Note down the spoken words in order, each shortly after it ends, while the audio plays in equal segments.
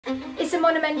It's a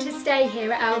momentous day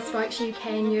here at Elves Bikes UK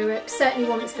and Europe, certainly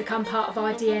one that's become part of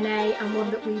our DNA and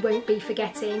one that we won't be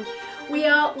forgetting. We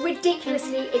are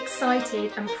ridiculously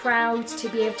excited and proud to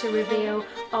be able to reveal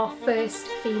our first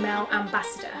female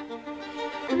ambassador.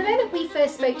 From the moment we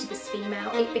first spoke to this female,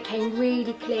 it became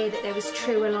really clear that there was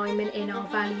true alignment in our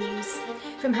values.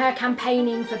 From her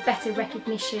campaigning for better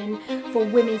recognition for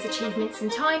women's achievements in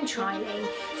time trialling,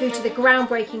 through to the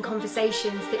groundbreaking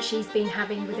conversations that she's been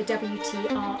having with the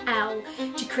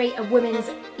WTRL to create a women's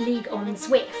league on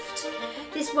Zwift.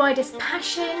 This rider's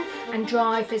passion and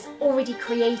drive has already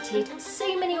created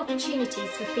so many opportunities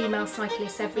for female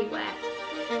cyclists everywhere.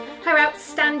 Her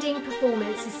outstanding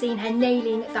performance has seen her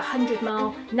nailing the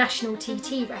 100-mile national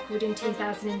TT record in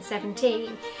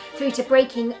 2017, through to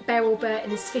breaking Beryl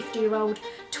Burton's 50-year-old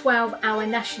 12-hour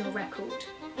national record.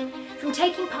 From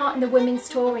taking part in the Women's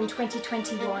Tour in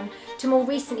 2021 to more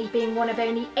recently being one of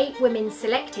only 8 women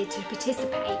selected to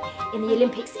participate in the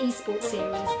Olympics eSports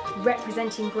Series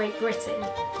representing Great Britain,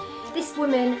 this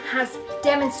woman has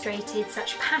demonstrated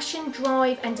such passion,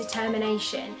 drive and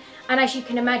determination, and as you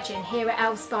can imagine, here at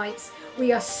Elves Bikes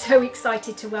we are so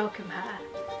excited to welcome her.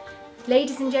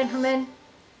 Ladies and gentlemen,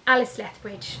 Alice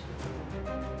Lethbridge.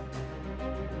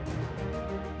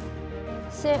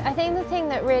 So I think the thing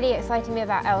that really excited me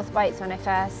about Elves Bikes when I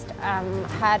first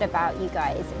heard about you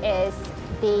guys is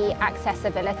the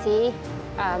accessibility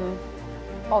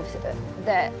of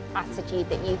the attitude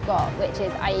that you've got, which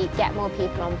is I get more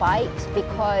people on bikes,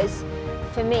 because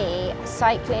for me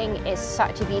cycling is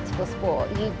such a beautiful sport.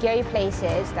 You go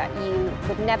places that you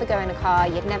would never go in a car,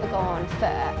 you'd never go on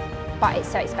foot, but it's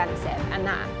so expensive, and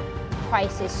that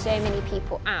prices so many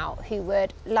people out who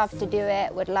would love to do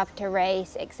it, would love to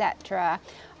race, etc.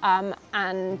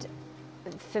 And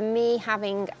for me,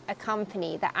 having a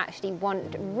company that actually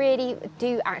really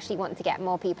do want to get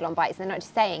more people on bikes, they're not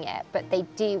just saying it, but they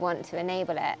do want to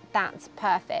enable it, that's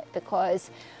perfect, because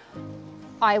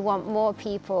I want more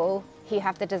people who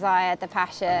have the desire, the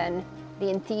passion, the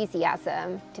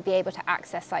enthusiasm to be able to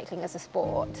access cycling as a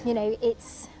sport. You know,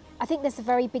 I think there's a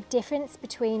very big difference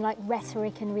between like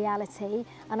rhetoric and reality,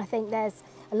 and I think there's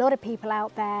a lot of people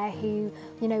out there who,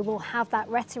 you know, will have that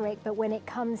rhetoric, but when it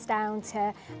comes down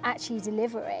to actually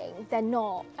delivering, they're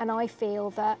not. And I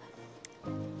feel that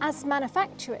as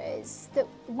manufacturers, that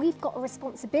we've got a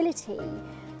responsibility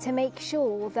to make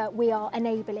sure that we are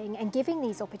enabling and giving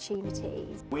these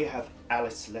opportunities. We have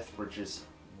Alice Lethbridge's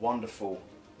wonderful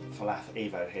Falath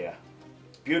Evo here.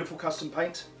 Beautiful custom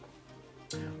paint.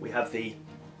 We have the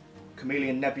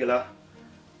Chameleon Nebula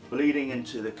bleeding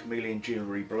into the Chameleon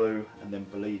Jewellery Blue and then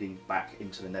bleeding back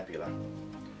into the Nebula.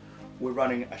 We're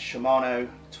running a Shimano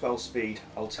 12-speed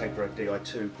Ultegra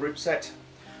Di2 group set.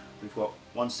 We've got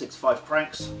 165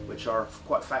 cranks, which are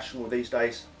quite fashionable these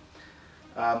days.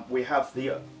 We have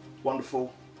the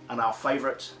wonderful and our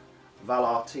favourite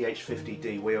Valar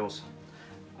TH50D wheels,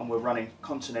 and we're running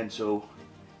Continental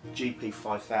GP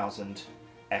 5000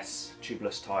 S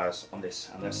tubeless tyres on this,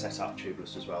 and they're set up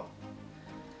tubeless as well.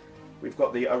 We've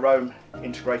got the Arome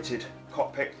integrated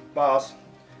cockpit bars,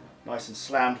 nice and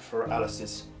slammed for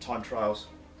Alice's time trials,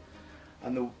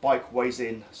 and the bike weighs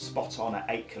in spot on at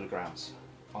 8 kilograms.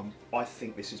 I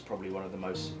think this is probably one of the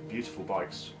most beautiful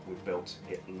bikes we've built.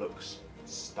 It looks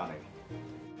stunning.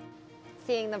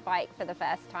 Seeing the bike for the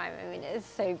first time, I mean, it's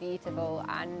so beautiful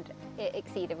and it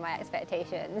exceeded my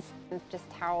expectations.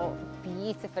 Just how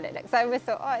beautiful it looks. I almost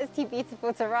thought, oh, it's too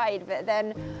beautiful to ride, but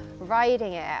then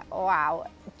riding it, wow,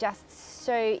 just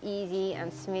so easy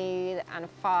and smooth and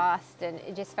fast, and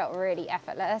it just felt really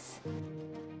effortless.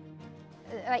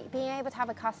 Like, being able to have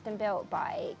a custom built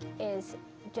bike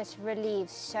just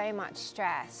relieves so much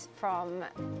stress from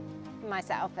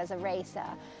myself as a racer,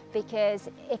 because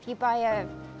if you buy a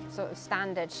sort of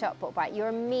standard shop bought bike, you're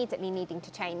immediately needing to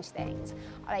change things.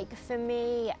 Like for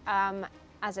me,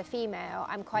 as a female,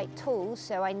 I'm quite tall,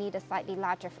 so I need a slightly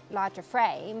larger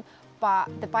frame, but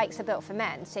the bikes are built for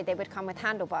men, so they would come with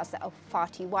handlebars that are far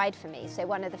too wide for me. So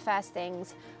one of the first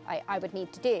things I would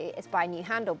need to do is buy new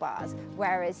handlebars,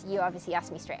 whereas you obviously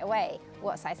asked me straight away,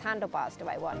 what size handlebars do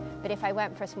I want? But if I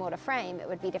went for a smaller frame, it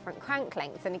would be different crank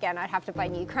lengths, and again, I'd have to buy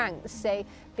new cranks. So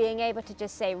being able to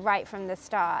just say right from the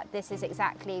start, this is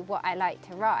exactly what I like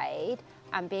to ride,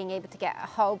 and being able to get a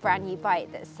whole brand new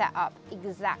bike that's set up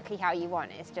exactly how you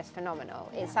want is just phenomenal.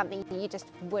 It's something you just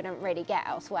wouldn't really get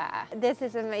elsewhere. This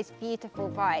is the most beautiful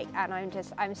bike, and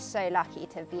I'm so lucky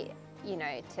to be, you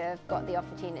know, to have got the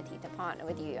opportunity to partner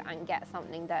with you and get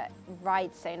something that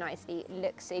rides so nicely,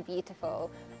 looks so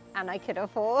beautiful, and I could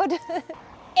afford.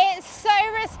 It's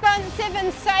so responsive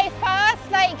and so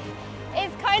fast. Like,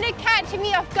 It's kind of catching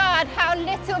me off guard how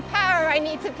little power I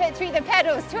need to put through the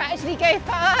pedals to actually go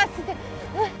fast.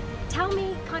 Tell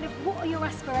me kind of what are your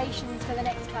aspirations for the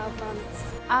next 12 months?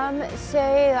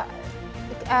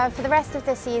 For the rest of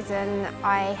the season,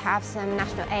 I have some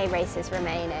National A races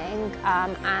remaining,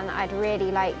 and I'd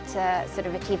really like to sort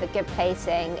of achieve a good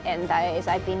placing in those.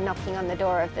 I've been knocking on the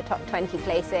door of the top 20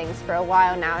 placings for a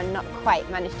while now and not quite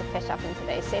managed to push up into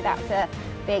those. So that's a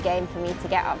big aim for me to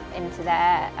get up into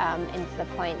there, into the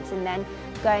points. And then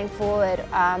going forward,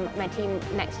 my team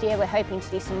next year, we're hoping to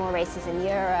do some more races in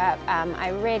Europe. I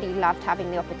really loved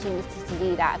having the opportunity to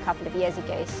do that a couple of years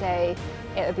ago, so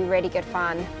it would be really good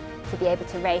fun to be able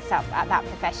to race up at that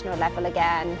professional level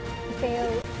again. I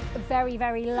feel very,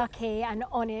 very lucky and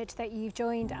honoured that you've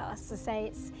joined us. I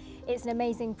say it's an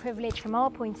amazing privilege from our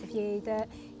point of view that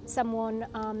someone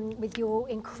with your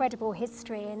incredible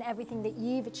history and everything that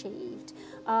you've achieved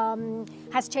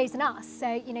has chosen us.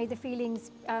 So, you know, the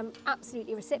feeling's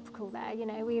absolutely reciprocal there. You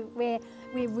know, we're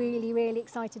really, really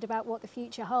excited about what the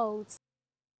future holds.